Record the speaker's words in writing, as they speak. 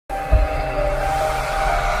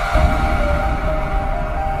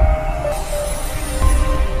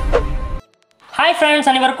Hi friends,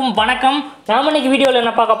 அனைவருக்கும் வணக்கம். நாம இன்னைக்கு வீடியோல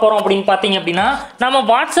என்ன பார்க்க போறோம் அப்படினு பாத்தீங்க அப்படினா நாம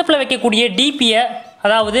வாட்ஸ்அப்ல வைக்கக்கூடிய டிபியை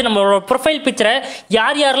அதாவது நம்மளோட ப்ரொஃபைல் பிக்சரை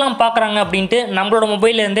யார் யாரெல்லாம் பார்க்குறாங்க அப்படின்ட்டு நம்மளோட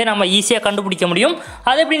மொபைல்லேருந்தே நம்ம ஈஸியாக கண்டுபிடிக்க முடியும்.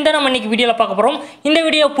 அது எப்படின்னு தான் நம்ம இன்றைக்கி வீடியோவில் பார்க்க போகிறோம். இந்த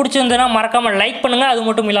வீடியோ பிடிச்சிருந்ததுன்னா மறக்காமல் லைக் பண்ணுங்கள். அது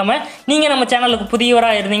மட்டும் இல்லாமல் நீங்கள் நம்ம சேனலுக்கு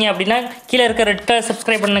புதியவராக இருந்தீங்க அப்படின்னா கீழே இருக்க ரெட் கலர்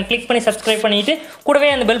சப்ஸ்கிரைப் பண்ண கிளிக் பண்ணி சப்ஸ்கிரைப் பண்ணிவிட்டு கூடவே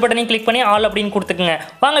அந்த பெல் பட்டனையும் கிளிக் பண்ணி ஆல் அப்படின்னு கொடுத்துக்குங்க.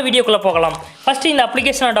 வாங்க வீடியோக்குள்ளே போகலாம். ஃபஸ்ட்டு இந்த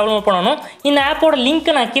அப்ளிகேஷனை டவுன்லோட் பண்ணணும். இந்த ஆப்போட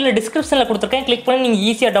லிங்க் நான் கீழே டிஸ்கிரிப்ஷனில் கொடுத்துருக்கேன். கிளிக் பண்ணி நீங்கள்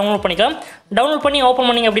ஈஸியாக டவுன்லோட் பண்ணிக்கலாம். டவுன்லோட் பண்ணி ஓப்பன்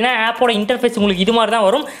பண்ணிங்க அப்படின்னா ஆப்போட இன்டர்ஃபேஸ் உங்களுக்கு இது மாதிரி தான்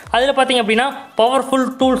வரும். அதில் பார்த்தீங்க அப்படின்னா பவர்ஃபுல்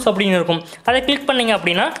டூல்ஸ் அப்படின்னு இருக்கும். அதை கிளிக் பண்ணிங்க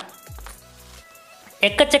அப்படின்னா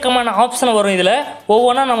எக்கச்சக்கமான ஆப்ஷன் வரும். இதில்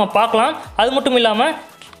ஒவ்வொன்றா நம்ம பார்க்கலாம். அது மட்டும் இல்லாமல்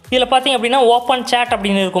இதில் பார்த்தீங்க அப்படின்னா ஓப்பன் சேட்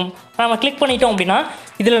அப்படின்னு இருக்கும். நம்ம கிளிக் பண்ணிட்டோம் அப்படின்னா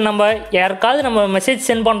இதில் நம்ம யாருக்காவது நம்ம மெசேஜ்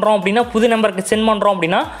சென்ட் பண்ணுறோம் அப்படின்னா புது நம்பருக்கு சென்ட் பண்ணுறோம்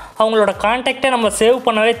அப்படின்னா அவங்களோட கான்டாக்டை நம்ம சேவ்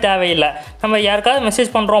பண்ணவே தேவையில்லை. நம்ம யாருக்காவது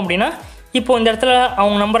மெசேஜ் பண்ணுறோம் அப்படின்னா இப்போ இந்த இடத்துல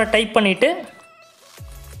அவங்க நம்பரை டைப் பண்ணிவிட்டு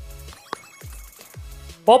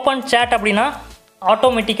ஓப்பன் சேட் அப்படின்னா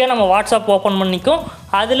ஆட்டோமேட்டிக்காக நம்ம வாட்ஸ்அப் ஓப்பன் பண்ணிக்கும்.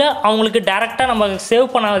 அதில் அவங்களுக்கு டேரெக்டாக நம்ம சேவ்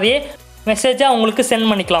பண்ணாதே மெசேஜை அவங்களுக்கு சென்ட்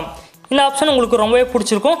பண்ணிக்கலாம். இந்த ஆப்ஷன் உங்களுக்கு ரொம்பவே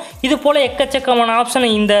பிடிச்சிருக்கும். இது போல் எக்கச்சக்கமான ஆப்ஷன்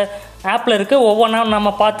இந்த ஆப்பில் இருக்குது. ஒவ்வொன்றா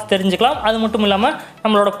நம்ம பார்த்து தெரிஞ்சுக்கலாம். அது மட்டும் இல்லாமல்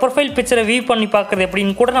நம்மளோட ப்ரொஃபைல் பிக்சரை வியூ பண்ணி பார்க்குறது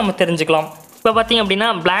எப்படின்னு கூட நம்ம தெரிஞ்சுக்கலாம். இப்போ பார்த்திங்க அப்படின்னா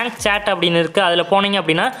பிளாங்க் சேட் அப்படின்னு இருக்குது. அதில் போனீங்க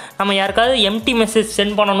அப்படின்னா நம்ம யாருக்காவது எம்டி மெசேஜ்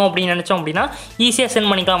சென்ட் பண்ணணும் அப்படின்னு நினச்சோம் அப்படின்னா ஈஸியாக சென்ட்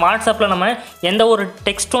பண்ணிக்கலாம். வாட்ஸ்அப்பில் நம்ம எந்த ஒரு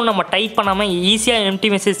டெக்ஸ்ட்டும் நம்ம டைப் பண்ணாமல் ஈஸியாக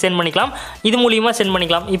எம்டி மெசேஜ் சென்ட் பண்ணிக்கலாம். இது மூலியமாக சென்ட்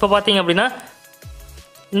பண்ணிக்கலாம். இப்போ பார்த்திங்க அப்படின்னா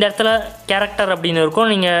இந்த இடத்துல கேரக்டர் அப்படின்னு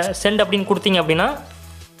இருக்கும். நீங்கள் சென்ட் அப்படின்னு கொடுத்தீங்க அப்படின்னா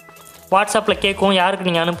வாட்ஸ்அப்பில் கேட்கும் யாருக்கு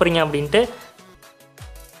நீங்கள் அனுப்புகிறீங்க அப்படின்ட்டு.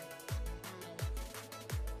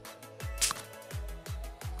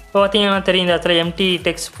 இப்போ பார்த்தீங்கன்னா தெரியும் இந்த இடத்துல எம்டி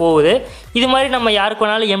டெக்ஸ்ட் போகுது. இது மாதிரி நம்ம யாருக்கு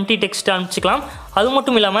வேணாலும் எம்டி டெக்ஸ்ட் அனுப்பிச்சிக்கலாம். அது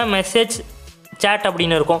மட்டும் இல்லாமல் மெசேஜ் சேட்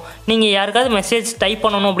அப்படின்னு இருக்கும். நீங்கள் யாருக்காவது மெசேஜ் டைப்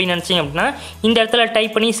பண்ணணும் அப்படின்னு நினச்சிங்க அப்படின்னா இந்த இடத்துல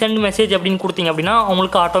டைப் பண்ணி சென்ட் மெசேஜ் அப்படின்னு கொடுத்தீங்க அப்படின்னா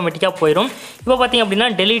அவங்களுக்கு ஆட்டோமேட்டிக்காக போயிடும். இப்போ பார்த்தீங்க அப்படின்னா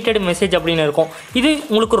டெலீட்டட் மெசேஜ் அப்படின்னு இருக்கும். இது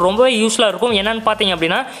உங்களுக்கு ரொம்பவே யூஸ்ஃபுல்லாக இருக்கும். என்னென்னு பார்த்தீங்க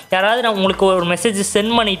அப்படின்னா யாராவது நான் உங்களுக்கு ஒரு மெசேஜ்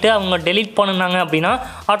சென்ட் பண்ணிவிட்டு அவங்க டெலீட் பண்ணினாங்க அப்படின்னா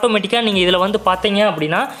ஆட்டோமேட்டிக்காக நீங்கள் இதில் வந்து பார்த்தீங்க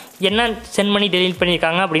அப்படின்னா என்ன சென்ட் பண்ணி டெலீட்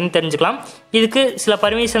பண்ணியிருக்காங்க அப்படின்னு தெரிஞ்சுக்கலாம். இதுக்கு சில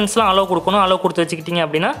பர்மிஷன்ஸ்லாம் அலோவ் கொடுக்கணும். அலோவ் கொடுத்து வச்சுக்கிட்டிங்க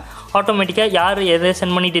அப்படின்னா ஆட்டோமேட்டிக்காக யார் எதை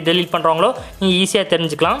சென்ட் பண்ணிவிட்டு டெலீட் பண்ணுறாங்களோ நீங்கள் ஈஸியாக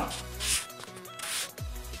தெரிஞ்சுக்கலாம்.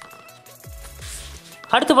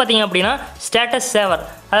 அடுத்து பார்த்தீங்க அப்படின்னா ஸ்டேட்டஸ் சேவர்,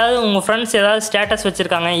 அதாவது உங்கள் ஃப்ரெண்ட்ஸ் ஏதாவது ஸ்டேட்டஸ்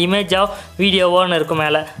வச்சுருக்காங்க இமேஜோ வீடியோவோன்னு இருக்கும்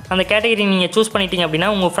மேலே. அந்த கேட்டகரி நீங்கள் சூஸ் பண்ணிட்டீங்க அப்படின்னா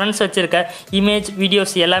உங்கள் ஃப்ரெண்ட்ஸ் வச்சுருக்க இமேஜ்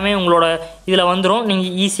வீடியோஸ் எல்லாமே உங்களோட இதில் வந்துடும்.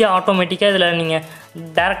 நீங்கள் ஈஸியாக ஆட்டோமேட்டிக்காக இதில் நீங்கள்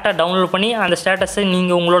டேரெக்டாக டவுன்லோட் பண்ணி அந்த ஸ்டேட்டஸை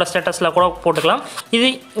நீங்கள் உங்களோட ஸ்டேட்டஸில் கூட போட்டுக்கலாம்.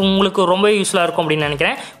 இது உங்களுக்கு ரொம்ப யூஸ்ஃபுல்லாக இருக்கும் அப்படின்னு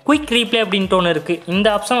நினைக்கிறேன். குயிக் ரீப்ளே அப்படின்ட்டு ஒன்று இருக்குது. இந்த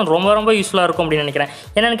ஆப்ஷன் ரொம்ப யூஸ்ஃபுல்லாக இருக்கும் அப்படின்னு நினைக்கிறேன்.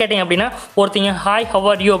 என்னென்னு கேட்டிங்க அப்படின்னா ஒருத்தங்க ஹாய்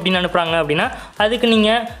ஹவ் ஆர் யூ அப்படின்னு அனுப்புகிறாங்க அப்படின்னா அதுக்கு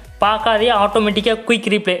நீங்கள் பார்க்காதே ஆட்டோமேட்டிக்காக குயிக்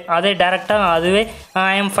ரீப்ளே அதே டேரெக்டாக அதுவே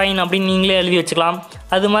ஐ எம் ஃபைன் அப்படின்னு நீங்களே எழுதி வச்சுக்கலாம்.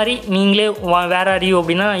 அது மாதிரி நீங்களே வேர் ஆர் யூ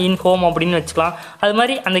அப்படின்னா இன் ஹோம் அப்படின்னு வச்சுக்கலாம். அது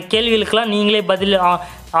மாதிரி அந்த கேள்விகளுக்கெல்லாம் நீங்களே பதில்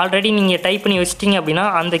ஆல்ரெடி நீங்கள் டைப் பண்ணி வச்சிட்டிங்க அப்படின்னா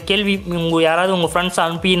அந்த கேள்வி யாராவது உங்கள் ஃப்ரெண்ட்ஸ்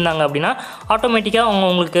அனுப்பியிருந்தாங்க அப்படின்னா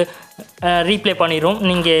ஆட்டோமேட்டிக்காக உங்களுக்கு ரீப்ளே பண்ணிடும்.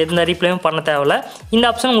 நீங்கள் எந்த ரீப்ளேயும் பண்ண தேவையில்ல. இந்த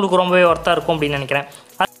ஆப்ஷன் உங்களுக்கு ரொம்பவே ஒர்த்தாக இருக்கும் அப்படின்னு நினைக்கிறேன்.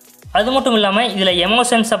 அது மட்டும் இல்லாமல் இதில்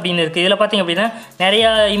எமோஷன்ஸ் அப்படின்னு இருக்குது. இதில் பார்த்திங்க அப்படின்னா நிறையா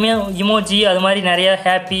இமோஜி அது மாதிரி நிறையா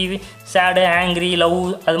ஹாப்பி சேடு ஆங்க்ரி லவ்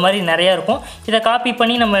அது மாதிரி நிறையா இருக்கும். இதை காப்பி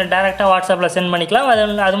பண்ணி நம்ம டேரெக்டாக வாட்ஸ்அப்பில் சென்ட் பண்ணிக்கலாம்.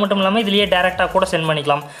 அது மட்டும் இல்லாமல் இதுலேயே டேரெக்டாக கூட சென்ட்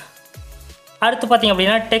பண்ணிக்கலாம். அடுத்து பார்த்திங்க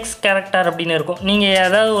அப்படின்னா டெக்ஸ்ட் கேரக்டர் அப்படின்னு இருக்கும். நீங்கள்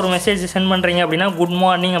ஏதாவது ஒரு மெசேஜ் சென்ட் பண்ணுறீங்க அப்படின்னா குட்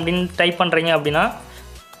மார்னிங் அப்படின்னு டைப் பண்ணுறீங்க அப்படின்னா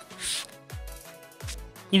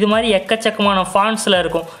இது மாதிரி எக்கச்சக்கமான ஃபாண்ட்ஸில்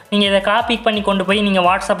இருக்கும். நீங்கள் இதை காப்பி பண்ணி கொண்டு போய் நீங்கள்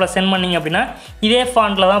வாட்ஸ்அப்பில் சென்ட் பண்ணிங்க அப்படின்னா இதே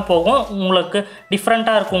ஃபாண்ட்டில் தான் போகும். உங்களுக்கு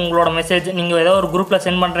டிஃப்ரெண்ட்டாக இருக்கும் உங்களோட மெசேஜ். நீங்கள் ஏதோ ஒரு குரூப்பில்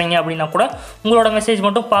சென்ட் பண்ணுறீங்க அப்படின்னா கூட உங்களோட மெசேஜ்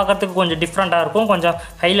மட்டும் பார்க்குறதுக்கு கொஞ்சம் டிஃப்ரெண்ட்டாக இருக்கும், கொஞ்சம்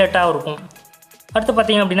ஹைலைட்டாக இருக்கும். அடுத்து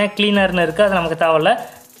பார்த்திங்க அப்படின்னா க்ளீனர்னு இருக்குது. அது நமக்கு தேவையில்ல.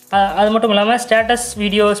 அது மட்டும் இல்லாமல் ஸ்டேட்டஸ்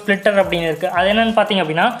வீடியோ ஸ்ப்ளிட்டர் அப்படின்னு இருக்குது. அது என்னென்னு பார்த்தீங்க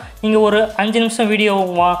அப்படின்னா நீங்கள் ஒரு 5 நிமிஷம் வீடியோ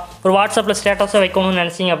ஒரு வாட்ஸ்அப்பில் ஸ்டேட்டஸை வைக்கணும்னு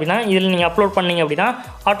நினச்சிங்க அப்படின்னா இதில் நீங்கள் அப்லோட் பண்ணிங்க அப்படின்னா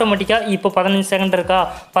ஆட்டோமேட்டிக்காக இப்போ 15 செகண்ட் இருக்கா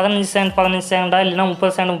 15 செகண்டா இல்லைனா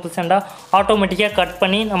 30 செகண்டா ஆட்டோமேட்டிக்காக கட்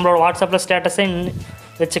பண்ணி நம்மளோட வாட்ஸ்அப்பில் ஸ்டேட்டஸை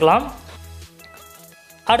வச்சுக்கலாம்.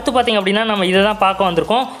 அடுத்து பார்த்திங்க அப்படின்னா நம்ம இதை தான் பார்க்க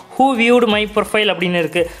வந்திருக்கோம். ஹூ வியூடு மை ப்ரொஃபைல் அப்படின்னு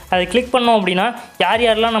இருக்குது. அதை கிளிக் பண்ணோம் அப்படின்னா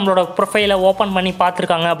யாரெல்லாம் நம்மளோட ப்ரொஃபைலை ஓப்பன் பண்ணி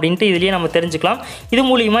பார்த்துருக்காங்க அப்படின்ட்டு இதுலேயே நம்ம தெரிஞ்சுக்கலாம். இது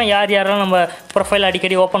மூலிமா யாரெல்லாம் நம்ம ப்ரொஃபைல்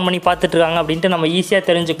அடிக்கடி ஓப்பன் பண்ணி பார்த்துட்ருக்காங்க அப்படின்ட்டு நம்ம ஈஸியாக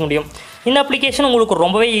தெரிஞ்சுக்க முடியும். இந்த அப்ளிகேஷன் உங்களுக்கு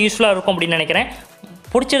ரொம்பவே யூஸ்ஃபுல்லாக இருக்கும் அப்படின்னு நினைக்கிறேன்.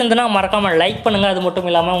 பிடிச்சிருந்துன்னா மறக்காமல் லைக் பண்ணுங்கள். அது மட்டும்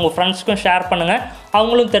இல்லாமல் உங்கள் ஃப்ரெண்ட்ஸ்க்கும் ஷேர் பண்ணுங்கள்,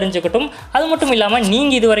 அவங்களும் தெரிஞ்சுக்கட்டும். அது மட்டும் இல்லாமல்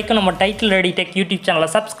நீங்கள் இது வரைக்கும் நம்ம டைட்டில் ரெடி டெக் யூடியூப் சேனலை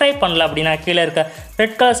சப்ஸ்கிரைப் பண்ணல அப்படின்னா கீழே இருக்க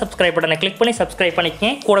ரெட் கலர் சப்ஸ்கிரைப் பட்டனை கிளிக் பண்ணி சப்ஸ்கிரைப்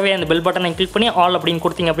பண்ணிக்கங்க. கூடவே அந்த பெல் பட்டனை கிளிக் பண்ணி ஆல் அப்படின்னு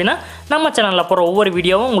கொடுத்தீங்க அப்படின்னா நம்ம சேனலில் போகிற ஒவ்வொரு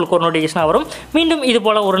வீடியோவும் உங்களுக்கு ஒரு நோட்டிஃபிகேஷனாக வரும். மீண்டும் இது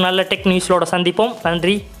போல் ஒரு நல்ல டெக் நியூஸோட சந்திப்போம்.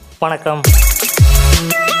 நன்றி, வணக்கம்.